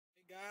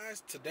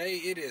guys, today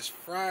it is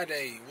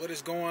Friday. What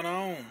is going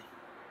on?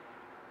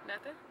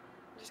 Nothing.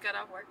 Just got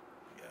off work.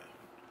 Yeah,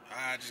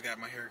 I just got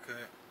my hair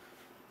cut.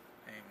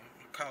 And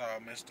my collar all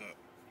messed up.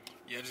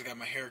 Yeah, I just got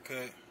my hair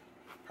cut.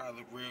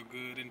 Probably look real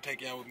good. Didn't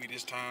take y'all with me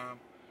this time.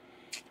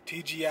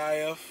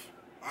 TGIF,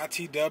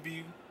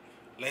 ITW,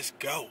 let's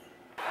go.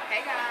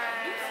 Hey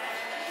guys.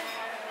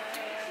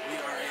 We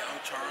are at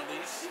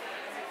O'Charlie's.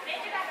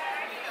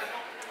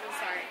 I'm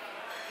sorry.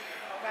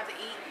 I'm about to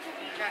eat.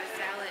 Got a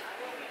salad.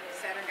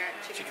 Saturn got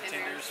chicken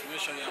tenders. We'll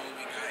show y'all what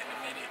we got in a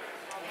minute.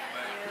 But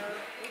Yeah,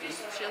 we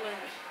just chilling.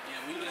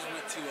 yeah, we just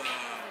went to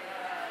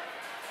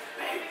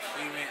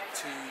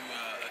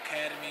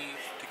Academy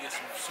to get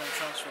some swim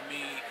trunks for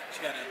me. She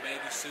got a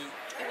bathing suit.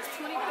 It was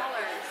 $20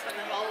 for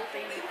the whole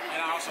thing.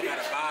 And I also got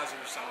a visor,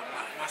 so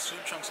my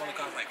swim trunks only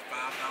cost like $5.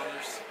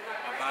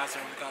 My visor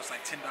only cost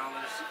like $10.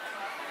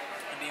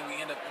 And then we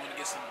end up going to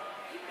get some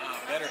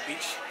better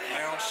beach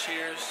lounge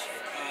chairs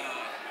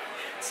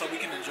so we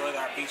can enjoy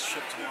our beach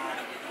trip tomorrow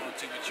that we're going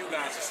to. But you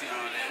guys will see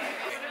all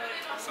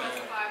that. So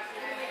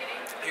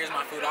here's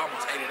my food. I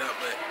almost ate it up,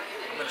 but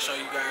I'm going to show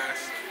you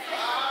guys.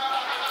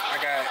 I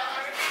got,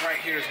 right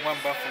here is one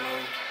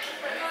buffalo.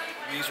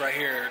 These right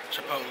here,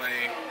 Chipotle.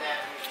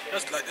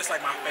 That's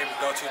like my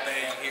favorite go-to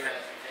thing here.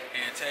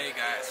 And Tay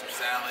got some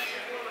salad.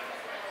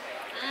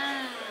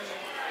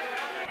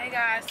 Hey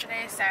guys,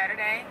 today is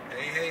Saturday.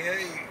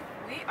 Hey.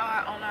 We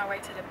are on our way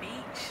to the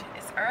beach.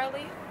 It's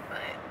early, but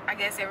I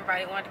guess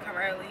everybody wanted to come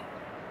early.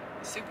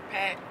 Super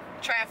packed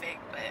traffic,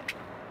 but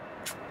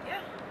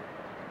yeah,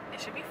 it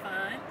should be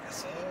fun.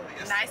 Yes, sir.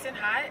 Yes, nice sir. and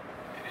hot.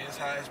 It is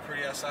hot. It's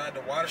pretty outside.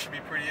 The water should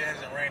be pretty. It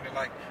hasn't rained in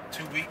like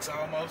 2 weeks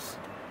almost.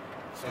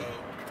 So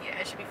Yeah,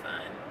 it should be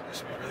fun. it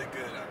should be really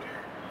good out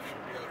there.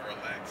 Should be able to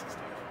relax and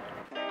stuff.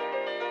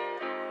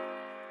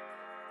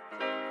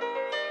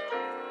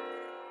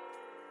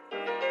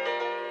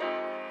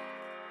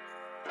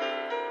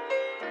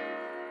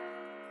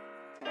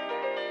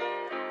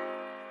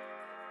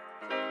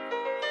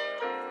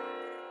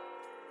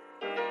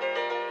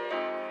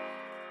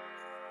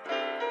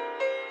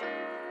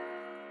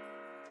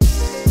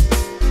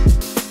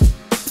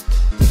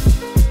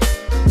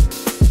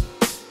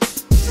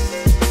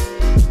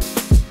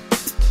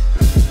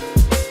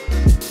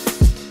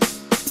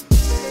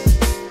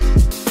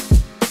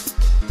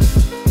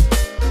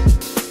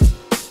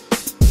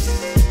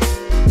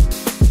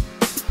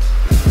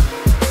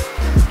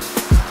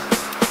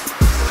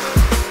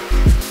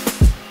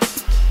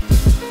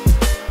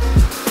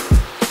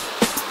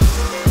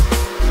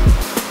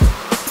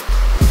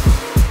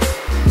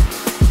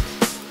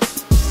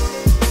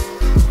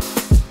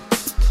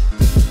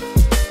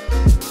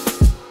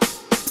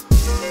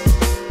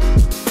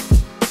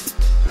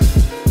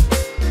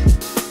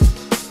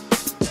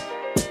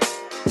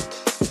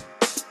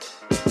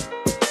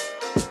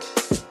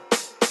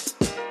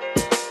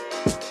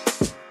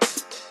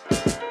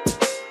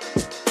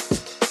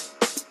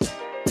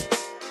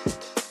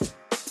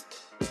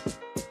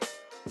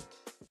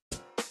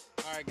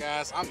 Alright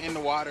guys, I'm in the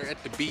water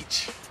at the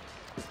beach.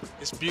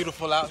 It's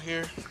beautiful out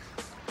here.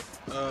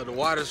 The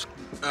water's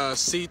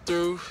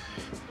see-through.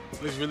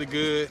 Looks really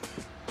good.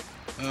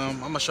 I'm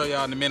gonna show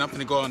y'all in a minute. I'm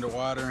gonna go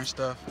underwater and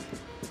stuff.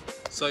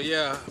 So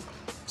yeah,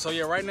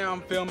 right now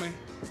I'm filming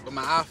with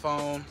my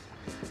iPhone,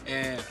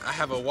 and I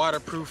have a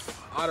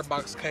waterproof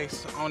OtterBox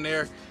case on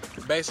there.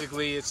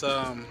 Basically, it's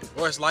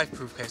it's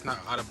life-proof case, not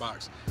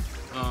OtterBox,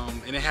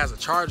 and it has a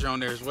charger on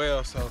there as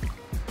well. So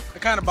I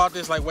kind of bought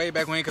this like way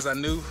back when because I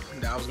knew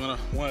that I was gonna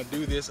want to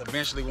do this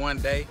eventually one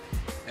day,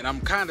 and I'm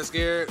kind of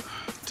scared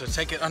to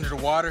take it under the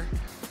water,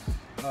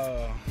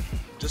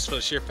 just for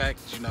the sheer fact,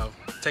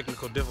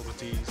 technical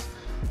difficulties.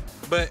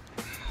 But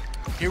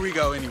here we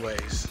go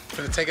anyways.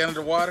 Gonna take it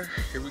under the water.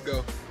 Here we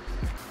go.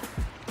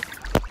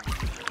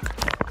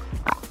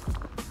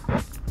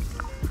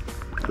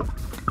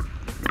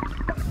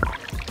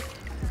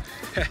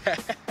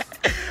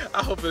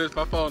 I hope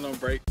my phone don't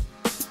break.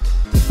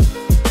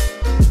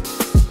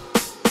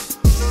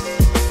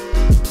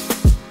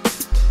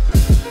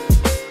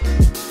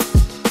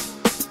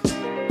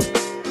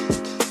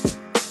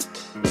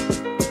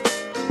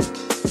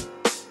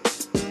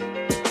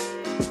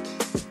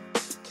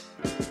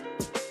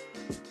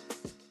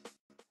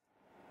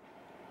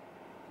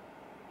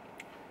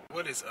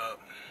 What is up?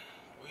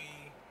 We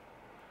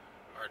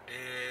are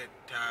dead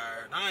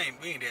tired.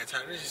 We ain't dead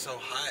tired. It's just so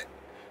hot.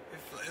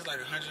 It's like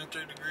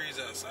 103 degrees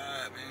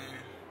outside, man.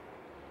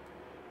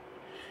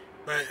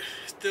 But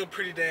still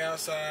pretty day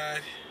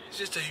outside. It's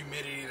just the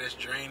humidity that's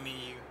draining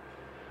you.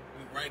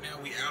 Right now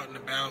we out and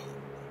about.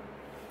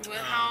 We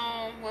went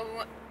home. Well,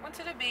 we went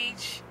to the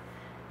beach.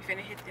 We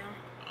finna hit them.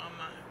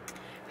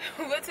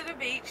 We went to the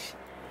beach.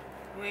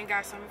 We went and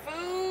got some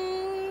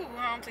food. We went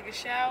home, took a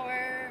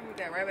shower. We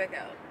got right back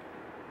out.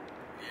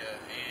 Yeah,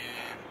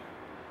 and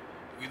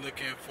we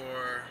looking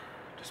for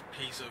this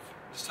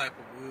type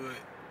of wood,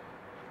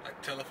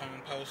 like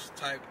telephone post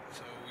type,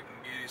 so we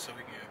can get it, so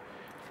we can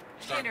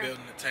start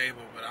building the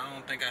table. But I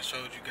don't think I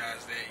showed you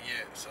guys that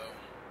yet, so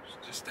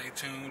just stay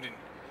tuned, and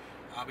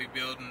I'll be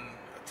building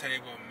a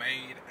table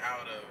made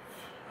out of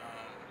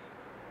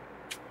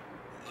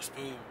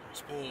spool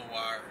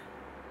wire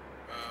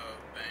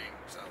thing.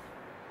 So it'll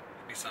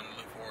be something to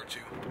look forward to.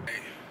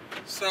 Hey,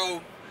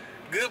 so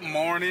good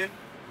morning,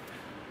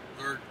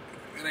 or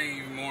it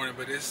ain't even morning,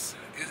 but it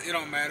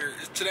don't matter.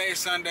 Today is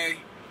Sunday.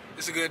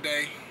 It's a good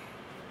day.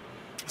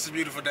 It's a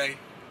beautiful day.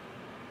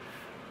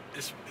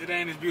 It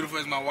ain't as beautiful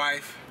as my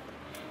wife,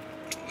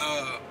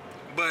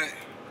 but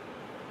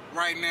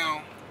right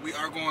now we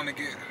are going to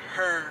get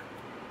her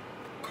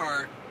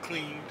car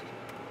cleaned,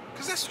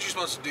 because that's what you're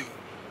supposed to do.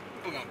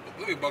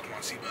 Let me buckle my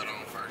seatbelt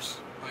on first.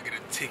 I'll get a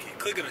ticket.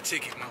 Click on a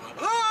ticket, my love.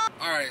 Ah!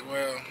 Alright,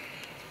 well,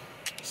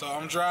 so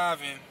I'm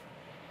driving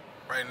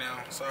right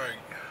now. Sorry.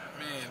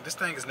 Man, this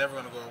thing is never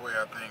going to go away,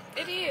 I think.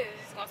 It is.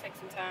 It's going to take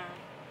some time.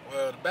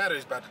 Well, the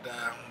battery's about to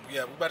die.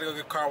 Yeah, we're about to go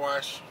get a car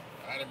wash.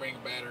 I didn't bring a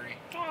battery.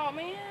 Oh,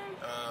 man.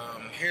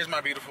 Here's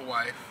my beautiful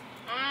wife.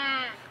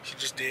 She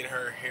just did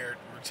her hair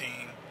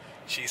routine.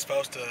 She's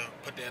supposed to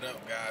put that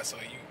up, guys. So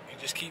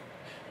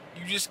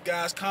you just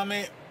guys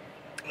comment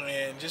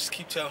and just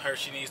keep telling her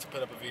she needs to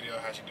put up a video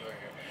of how she do her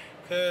hair,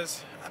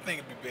 because I think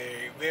it'd be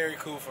very, very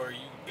cool for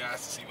you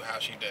guys to see how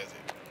she does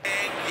it.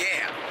 And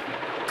yeah,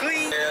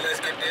 clean. Yeah, let's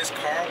get this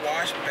car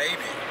wash, baby.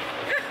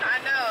 I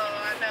know.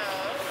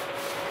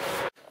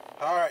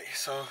 All right,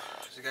 so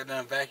she got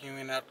done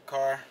vacuuming out the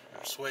car.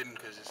 I'm sweating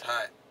because it's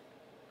hot.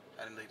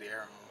 I didn't leave the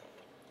air on.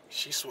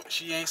 She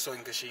ain't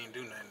sweating because she ain't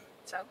do nothing.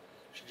 So?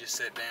 She just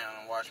sat down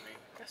and watched me.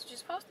 That's what you're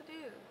supposed to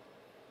do.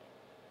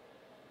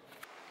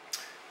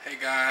 Hey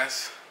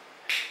guys,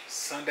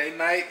 Sunday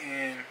night,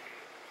 and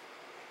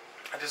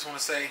I just want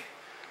to say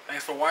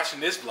thanks for watching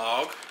this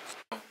vlog.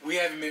 We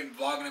haven't been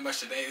vlogging that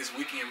much today, this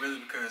weekend, really,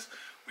 because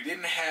we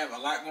didn't have a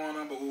lot going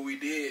on, but what we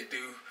did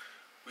do,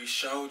 we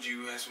showed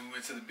you as we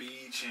went to the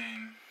beach,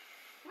 and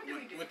what did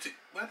we do?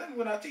 I think we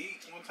went out to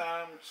eat one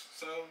time,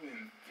 so,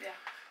 and yeah,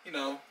 you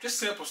know, just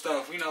simple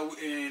stuff, you know.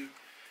 In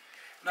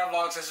our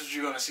vlogs, that's what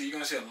you're gonna see. You're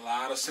gonna see a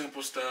lot of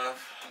simple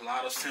stuff, a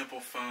lot of simple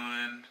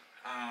fun,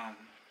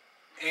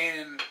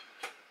 and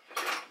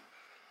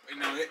you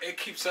know, it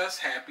keeps us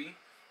happy.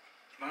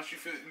 Don't you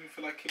feel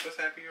like it keeps us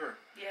happy, or?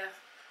 Yeah.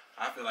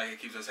 I feel like it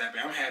keeps us happy.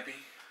 I'm happy.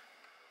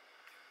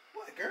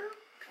 What, girl?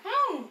 Come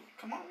on.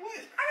 Come on, what?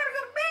 I gotta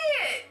go to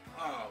bed.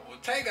 Oh, well,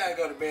 Tay gotta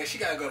go to bed. She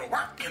gotta go to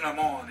work in the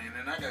morning,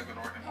 and I gotta go to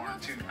work in the morning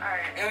too. All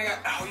right. And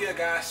oh yeah,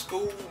 guys,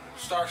 school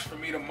starts for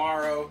me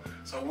tomorrow,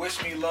 so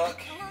wish me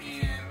luck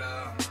and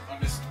on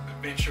this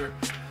adventure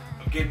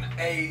of getting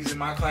A's in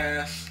my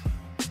class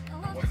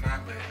and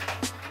whatnot. But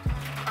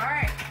all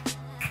right.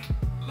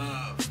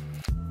 love.